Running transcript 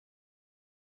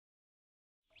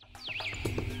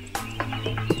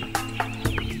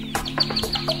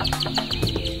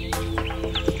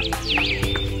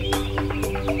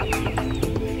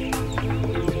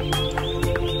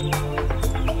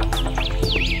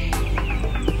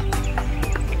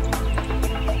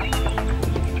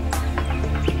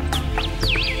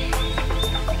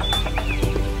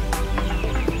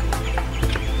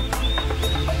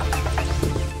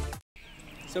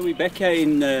back here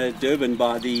in Durban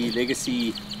by the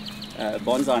Legacy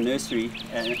Bonsai Nursery,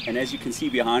 and as you can see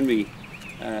behind me,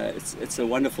 it's a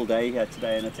wonderful day here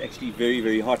today, and it's actually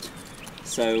very hot.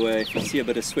 So if you see a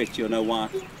bit of sweat, you'll know why.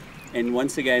 And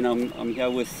once again, I'm here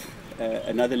with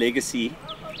another Legacy,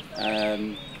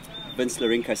 Vince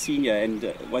Lourenco Senior,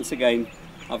 and once again,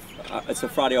 it's a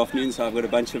Friday afternoon, so I've got a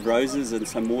bunch of roses and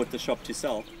some more at the shop to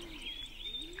sell.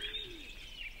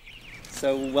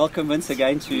 So welcome, Vince,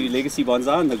 again to Legacy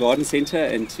Bonsai and the Garden Centre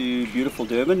and to beautiful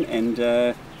Durban, and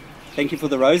thank you for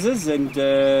the roses, and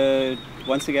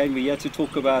once again we're here to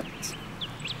talk about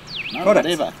products.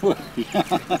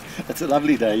 It's a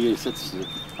lovely day, yes.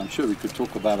 I'm sure we could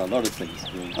talk about a lot of things.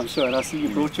 I'm sure, and I see you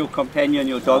brought your companion,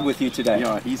 your dog, with you today.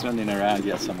 Yeah, he's running around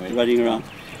here somewhere. Running around.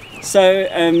 So,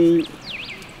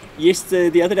 yes,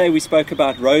 the other day we spoke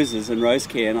about roses and rose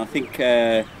care, and I think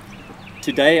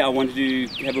today I wanted to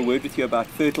have a word with you about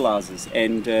fertilizers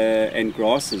and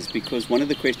grasses, because one of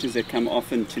the questions that come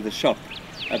often to the shop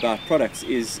about products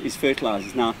is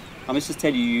fertilizers. Now, I must just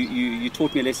tell you, you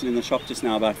taught me a lesson in the shop just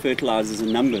now about fertilizers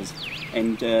and numbers,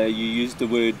 and you used the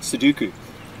word Sudoku.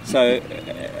 So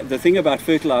the thing about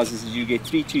fertilizers is you get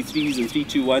 323s and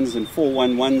 321s and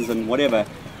 411s and whatever,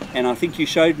 and I think you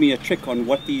showed me a trick on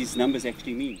what these numbers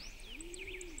actually mean.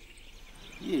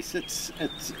 Yes, it's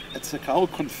a whole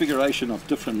configuration of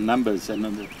different numbers, and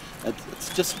it's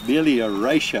just merely a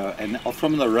ratio, and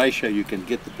from the ratio you can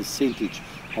get the percentage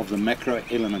of the macro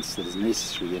elements that is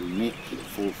necessary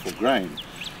for growing.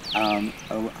 I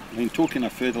mean, talking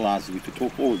of fertilizer, we could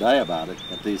talk all day about it,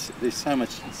 but there's so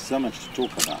much to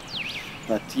talk about.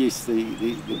 But yes,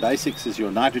 the basics is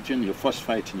your nitrogen, your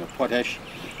phosphate, and your potash,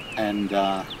 and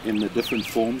in the different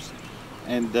forms.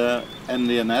 And the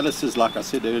analysis, like I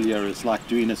said earlier, is like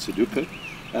doing a Sudoku.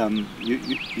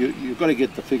 You've got to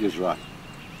get the figures right.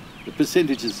 The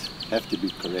percentages have to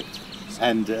be correct,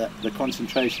 and the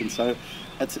concentration. So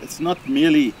it's not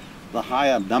merely the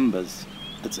higher numbers;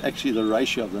 it's actually the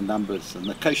ratio of the numbers and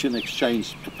the cation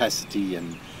exchange capacity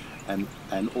and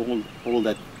all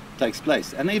that takes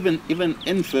place. And even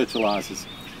in fertilizers,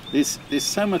 there's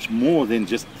so much more than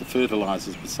just the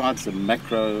fertilizers, besides the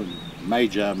macro,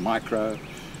 major, micro,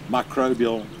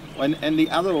 microbial, and the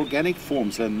other organic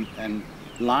forms, and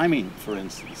liming, for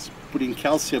instance, putting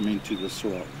calcium into the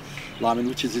soil, liming,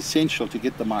 which is essential to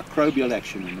get the microbial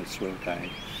action in the soil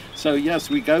going. So yes,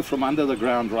 we go from under the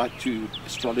ground right to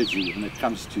astrology when it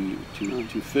comes to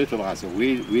fertilizer.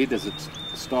 Where does it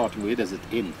start, where does it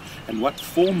end, and what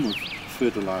form of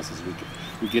fertilizers we get.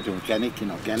 We get organic,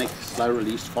 inorganic, slow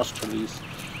release, fast release,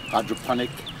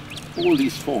 hydroponic, all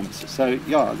these forms. So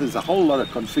yeah, there's a whole lot of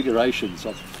configurations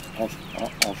of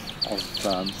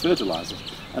fertilizers,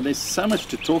 and there's so much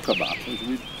to talk about.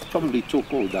 We probably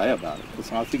talk all day about it,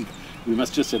 because I think we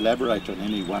must just elaborate on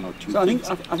any one or two things.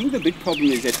 I think the big problem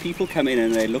is that people come in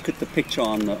and they look at the picture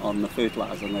on the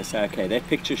fertilizer and they say, okay, that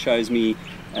picture shows me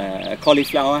a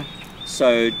cauliflower,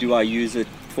 so do I use it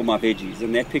for my veggies?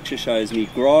 And that picture shows me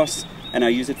grass, and I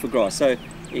use it for grass. So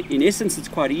in essence it's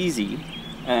quite easy.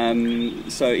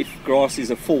 So if grass is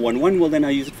a 411, well then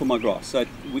I use it for my grass. So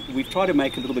we've tried to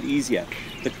make it a little bit easier,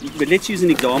 but let's use an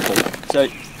example. So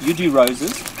you do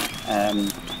roses,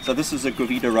 so this is a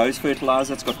Grovida rose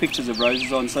fertilizer. It's got pictures of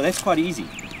roses on, so that's quite easy.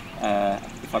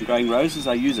 If I'm growing roses,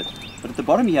 I use it. But at the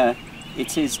bottom here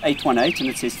it says 818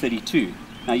 and it says 32.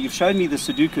 Now you've shown me the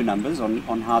Sudoku numbers on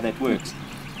how that works,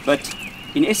 but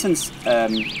in essence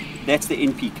that's the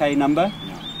NPK number,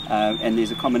 and there's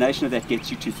a combination of that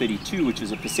gets you to 32, which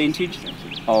is a percentage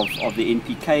of the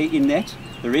NPK in that.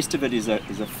 The rest of it is a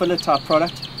filler type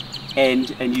product, and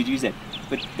you'd use that.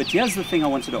 But here's the thing I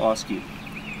wanted to ask you.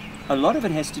 A lot of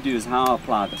it has to do is how I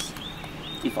apply this.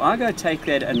 If I go take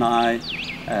that and I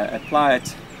apply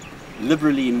it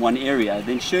liberally in one area,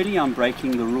 then surely I'm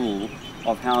breaking the rule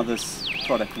of how this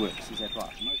product works. Is that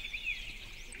right?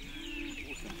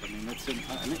 It's an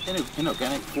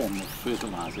inorganic form of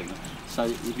fertilizer. So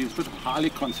if you put highly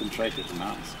concentrated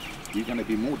amounts, you're going to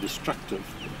be more destructive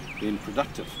than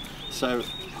productive. So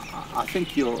I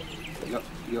think the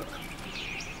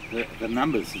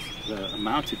numbers, the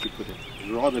amount that you put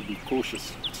in, rather be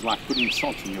cautious. It's like putting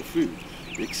salt in your food.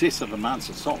 The excessive amounts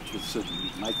of salt will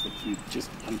certainly make the food just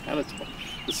unpalatable.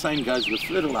 The same goes with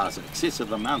fertilizer.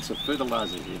 Excessive amounts of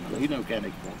fertilizer in an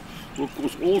inorganic form will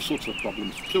cause all sorts of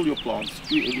problems, kill your plants,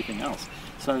 do everything else.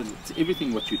 So it's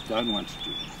everything what you don't want to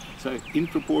do. So in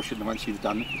proportion, once you've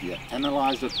done it, you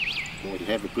analyze it, or you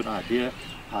have a good idea,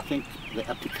 I think the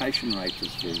application rate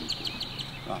is very important.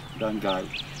 Right. Don't go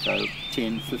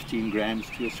 10, 15 grams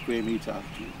to a square meter,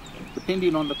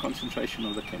 depending on the concentration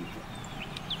of the chemical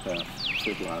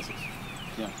fertilizers.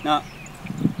 Yeah. Now,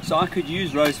 So I could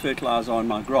use rose fertilizer on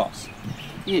my grass.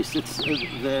 Yes, it's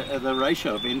the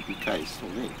ratio of NPK is still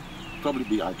there. Probably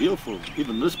be ideal for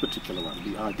even this particular one.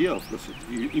 Be ideal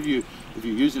if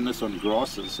you're using this on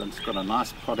grasses and it's got a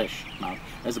nice potash amount,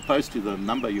 as opposed to the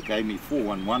number you gave me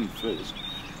 411 first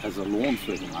as a lawn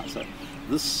fertilizer.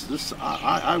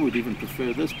 I would even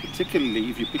prefer this, particularly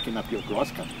if you're picking up your grass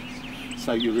cuttings.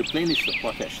 So you replenish the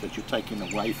potash that you're taking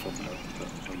away from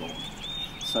the lawn.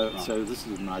 So this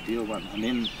is an ideal one. And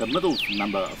then the middle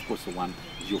number, of course, the one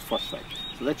is your phosphate.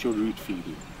 So that's your root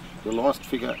feeding. The last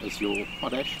figure is your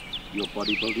potash, your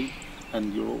bodybuilding,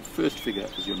 and your first figure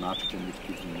is your nitrogen, which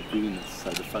gives you the greenness, so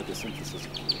the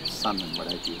photosynthesis, sun and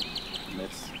what have you. And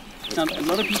that's now, a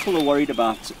lot of people are worried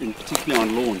about, in particular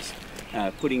on lawns,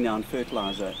 putting down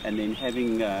fertilizer and then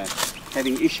having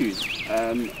issues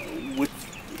with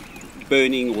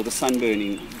burning or the sun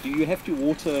burning. Do you have to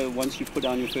water once you put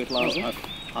down your fertilizer? Well,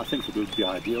 I think it would be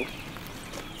ideal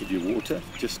if you water,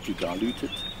 just to dilute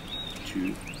it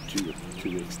to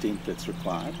the extent that's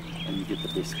required, and you get the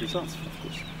best results, of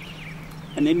course.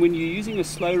 And then when you're using a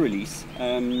slow release,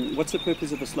 what's the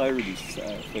purpose of a slow release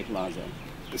fertilizer?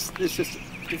 There's just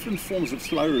different forms of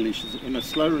slow releases. In a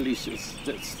slow release,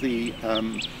 it's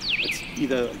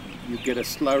either you get a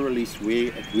slow release where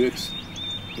it works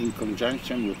in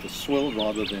conjunction with the soil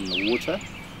rather than the water,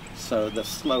 so the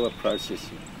slower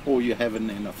processing, or you have it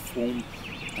in a form,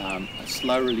 a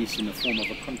slow release in the form of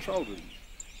a controlled release.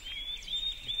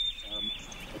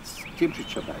 It's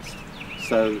temperature based,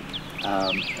 so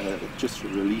it just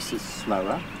releases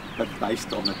slower, but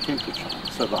based on the temperature.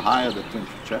 So the higher the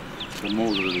temperature, the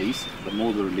more the release. The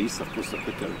more the release, of course, the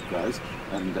quicker it goes,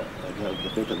 and the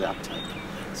better the uptake.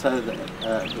 So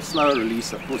the slower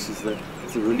release, of course, is the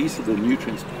release of the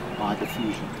nutrients by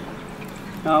diffusion.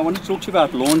 Now I want to talk to you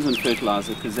about lawns and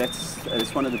fertilizer, because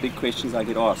that's one of the big questions I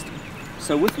get asked.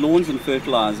 So with lawns and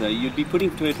fertilizer, you'd be putting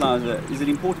fertilizer. Is it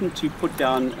important to put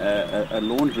down a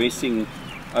lawn dressing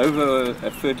over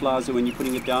a fertilizer when you're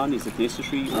putting it down? Is it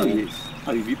necessary? Oh, yes.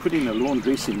 If you're putting a lawn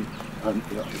dressing,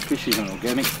 especially an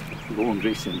organic lawn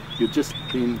dressing, you're just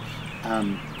being,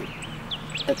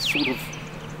 it's sort of,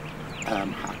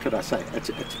 how could I say, it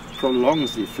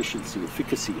prolongs the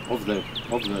efficacy of the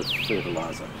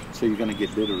fertilizer. So you're going to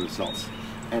get better results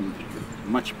and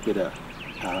much better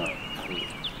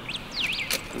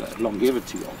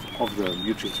longevity of the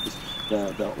nutrients, because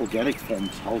the organic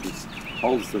forms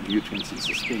holds the nutrients in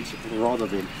suspense rather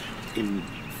than in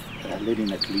letting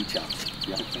it leach out.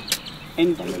 Yeah.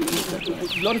 And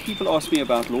a lot of people ask me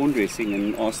about lawn dressing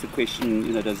and ask the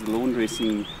question, does the lawn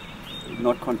dressing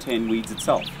not contain weeds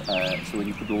itself? So when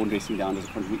you put lawn dressing down, does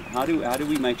it contain weeds? How do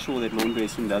we make sure that lawn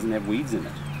dressing doesn't have weeds in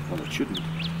it? Well, it shouldn't.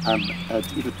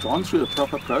 If it's gone through the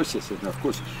proper process, and of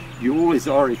course you always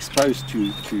are exposed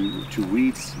to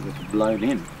weeds that are blown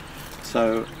in.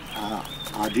 So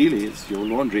ideally, it's your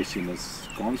lawn dressing has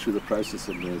gone through the process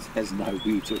and has no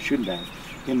weeds, or shouldn't have.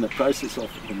 In the process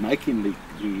of making the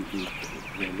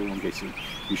lawn dressing,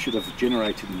 you should have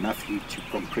generated enough heat to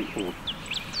compress or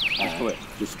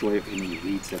destroy any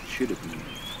weeds that should have been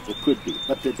or could be.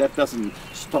 But that doesn't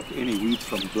stop any weeds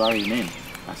from blowing in.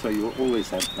 So you always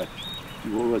have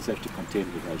to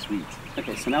contend with those weeds.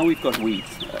 Okay, so now we've got weeds.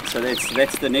 So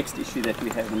that's the next issue that we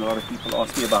have, and a lot of people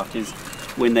ask me about, is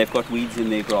when they've got weeds in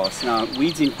their grass. Now,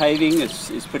 weeds in paving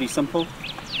is pretty simple.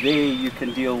 There you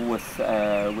can deal with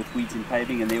weeds in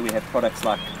paving, and there we have products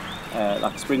like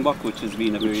Springbok, which has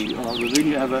been a very... then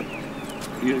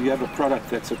you have a product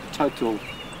that's a total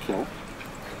kill,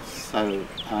 so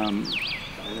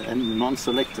and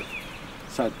non-selective.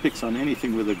 So it picks on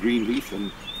anything with a green leaf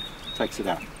and takes it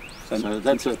out. So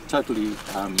that's a totally...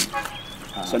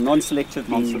 so non-selective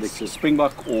means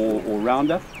Springbok or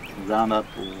Roundup? Roundup,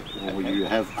 or you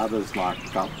have others like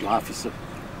glyphosate,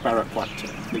 paraquat,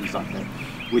 things like that,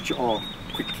 which are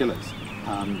quick killers.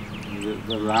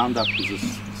 The Roundup is a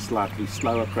slightly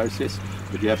slower process,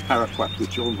 but you have paraquat,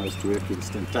 which almost work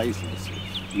instantaneously.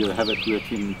 You have it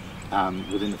working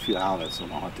within a few hours on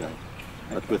a hot day.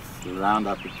 But with the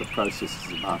Roundup, the process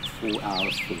is about 4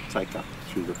 hours for the take-up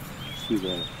through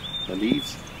the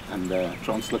leaves, and the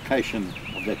translocation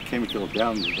of that chemical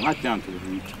right down to the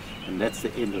root, and that's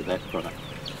the end of that product.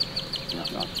 Yeah.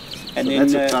 Right. And so then,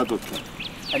 that's a total kill.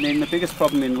 And then the biggest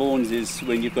problem in lawns is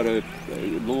when you've got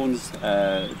lawns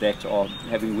that are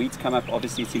having weeds come up.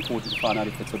 Obviously it's important to find out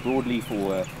if it's a broadleaf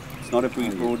or it's not a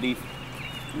broadleaf.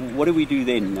 What do we do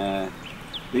then?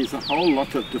 There's a whole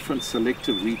lot of different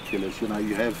selective weed killers. You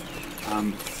have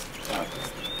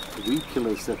weed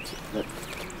killers that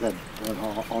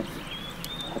are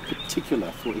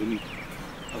particular for any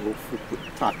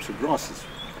types of grasses.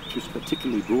 to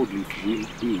particularly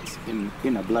broadleaf weeds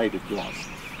in a bladed grass.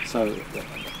 So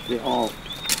there are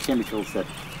chemicals that,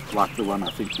 like the one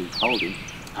I think you're holding,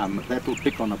 that will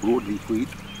pick on a broadleaf weed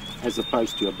as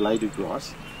opposed to a bladed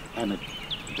grass, and it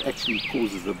actually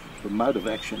causes the mode of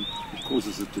action, it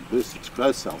causes it to burst its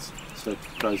growth cells, so it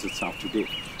grows itself to death,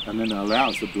 and then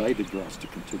allows the bladed grass to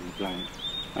continue growing.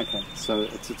 Okay. So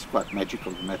it's quite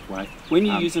magical in that way. When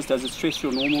you use this, does it stress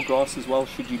your normal grass as well?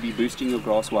 Should you be boosting your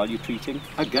grass while you're treating?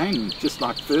 Again, just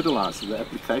like fertilizer, the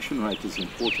application rate is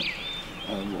important.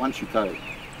 Once you go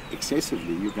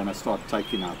excessively, you're going to start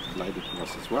taking out the bladed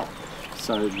grass as well.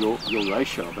 So your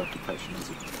ratio of application is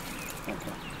important.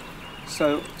 Okay.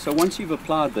 So once you've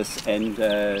applied this and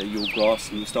your grass,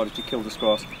 and you started to kill this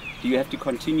grass, do you have to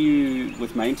continue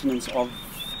with maintenance of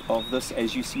this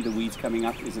as you see the weeds coming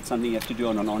up? Is it something you have to do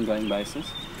on an ongoing basis?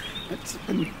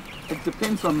 It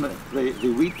depends on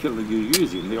the weed killer you're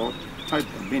using. There are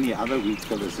many other weed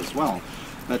killers as well,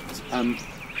 but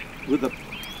with a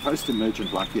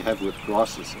post-emergent like you have with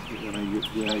grasses,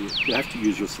 you have to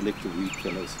use your selective weed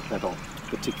killers that are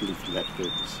particularly for that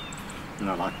purpose.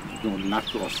 Like your nut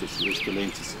grasses, your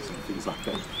escalentuses and things like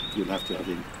that, you'll have to have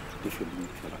a different weed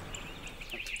killer.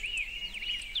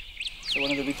 So one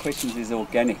of the big questions is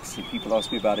organics. People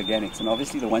ask me about organics, and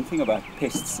obviously the one thing about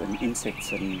pests and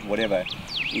insects and whatever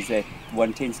is that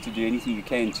one tends to do anything you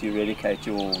can to eradicate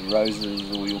your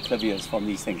roses or your clivias from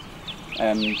these things.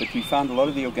 But we found a lot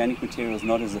of the organic materials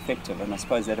not as effective, and I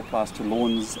suppose that applies to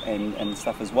lawns and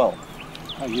stuff as well.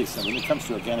 Oh yes, and when it comes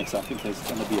to organics, I think there's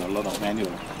going to be a lot of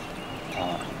manual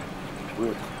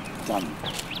work done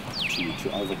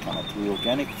to overcome it. The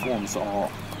organic forms are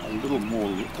a little more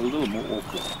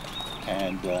awkward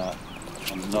and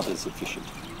not as efficient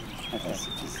as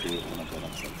the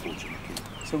inorganics, unfortunately.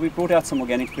 So we brought out some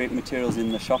organic materials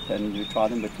in the shop and we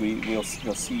tried them, but we'll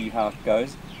see how it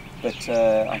goes. But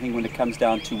I think when it comes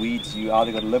down to weeds, you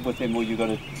either got to live with them or you got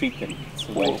to treat them. It's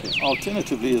the way it is.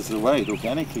 Alternatively is the way to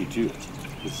organically do it.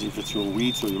 If it's your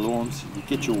weeds or your lawns, you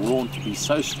get your lawn to be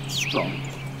so strong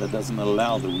that doesn't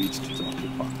allow the weeds to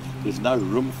occupy. There's no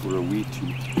room for a weed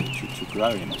to grow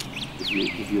in it.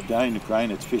 If you're growing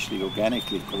it, especially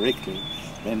organically, correctly,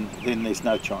 then there's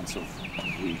no chance of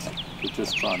weeds. You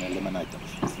just try and eliminate them.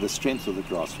 The strength of the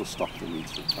grass will stop the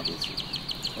weeds from coming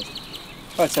through.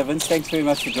 All right, so Vince, thanks very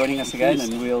much for joining us again,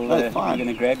 and we're going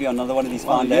to grab you on another one of these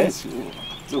fine days.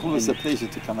 It's always a pleasure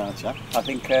to come out, Jack. I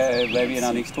think maybe in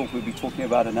our next talk we'll be talking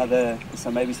about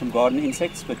maybe some garden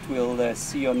insects, but we'll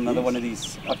see you on another one of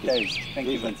these hot days. Thank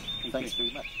you, Vince. Thanks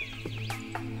very much.